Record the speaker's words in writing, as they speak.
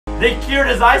they cured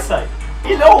his eyesight.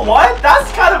 You know what?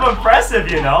 That's kind of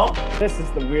impressive, you know? This is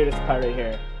the weirdest part right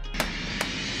here.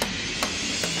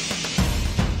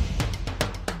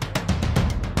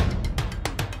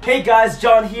 Hey guys,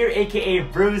 John here, aka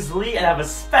Bruce Lee, and I have a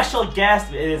special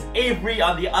guest. It is Avery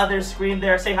on the other screen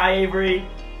there. Say hi, Avery.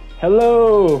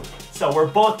 Hello. So we're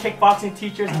both kickboxing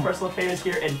teachers and personal trainers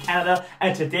here in Canada,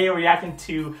 and today we're reacting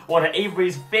to one of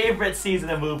Avery's favorite scenes in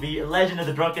the movie, Legend of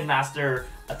the Drunken Master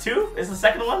 2? Is the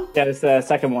second one? Yeah, it's the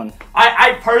second one.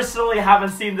 I personally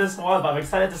haven't seen this one, but I'm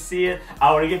excited to see it.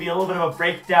 I want to give you a little bit of a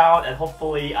breakdown, and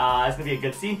hopefully it's going to be a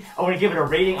good scene. I want to give it a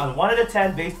rating on 1 out of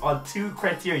 10 based on 2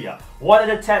 criteria. 1 out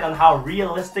of 10 on how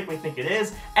realistic we think it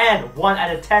is, and 1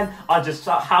 out of 10 on just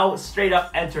how straight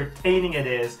up entertaining it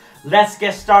is. Let's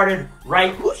get started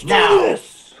right now.